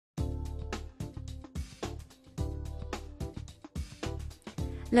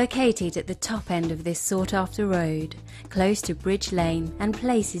Located at the top end of this sought-after road, close to Bridge Lane and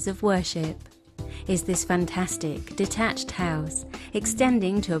places of worship, is this fantastic detached house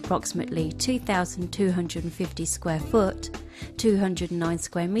extending to approximately 2,250 square foot, 209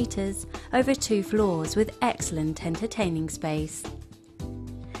 square metres, over 2 floors with excellent entertaining space.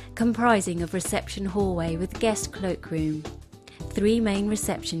 Comprising of reception hallway with guest cloakroom, 3 main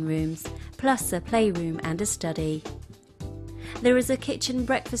reception rooms, plus a playroom and a study. There is a kitchen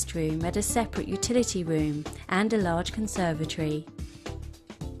breakfast room and a separate utility room and a large conservatory.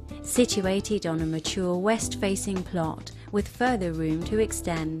 Situated on a mature west-facing plot with further room to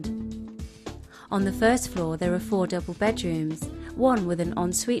extend. On the first floor there are 4 double bedrooms, one with an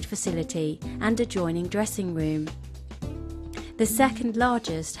ensuite facility and adjoining dressing room. The second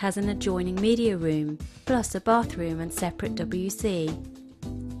largest has an adjoining media room, plus a bathroom and separate WC.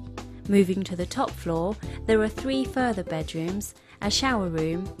 Moving to the top floor, there are 3 further bedrooms, a shower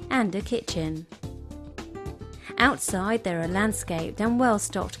room and a kitchen. Outside there are landscaped and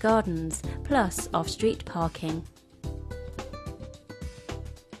well-stocked gardens, plus off-street parking.